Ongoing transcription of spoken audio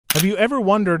Have you ever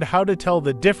wondered how to tell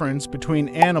the difference between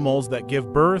animals that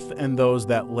give birth and those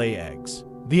that lay eggs?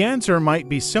 The answer might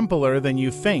be simpler than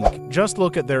you think. Just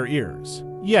look at their ears.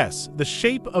 Yes, the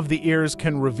shape of the ears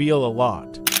can reveal a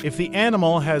lot. If the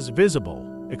animal has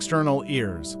visible, external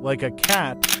ears, like a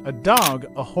cat, a dog,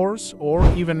 a horse, or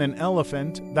even an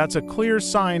elephant, that's a clear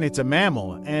sign it's a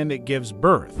mammal and it gives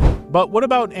birth. But what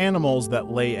about animals that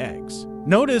lay eggs?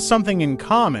 Notice something in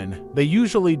common: they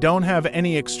usually don't have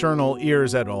any external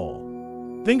ears at all.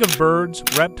 Think of birds,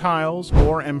 reptiles,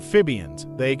 or amphibians.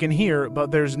 They can hear,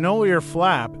 but there's no ear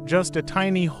flap, just a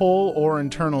tiny hole or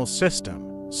internal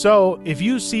system. So, if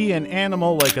you see an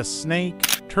animal like a snake,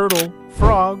 turtle,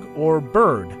 frog, or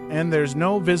bird, and there's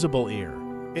no visible ear,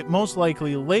 it most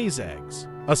likely lays eggs.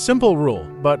 A simple rule,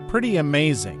 but pretty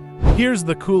amazing. Here's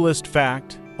the coolest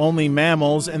fact: only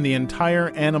mammals in the entire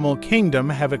animal kingdom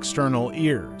have external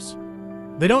ears.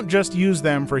 They don't just use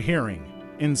them for hearing.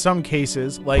 In some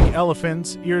cases, like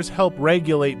elephants, ears help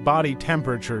regulate body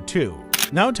temperature too.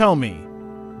 Now tell me,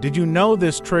 did you know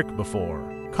this trick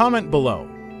before? Comment below.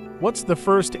 What's the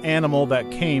first animal that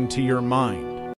came to your mind?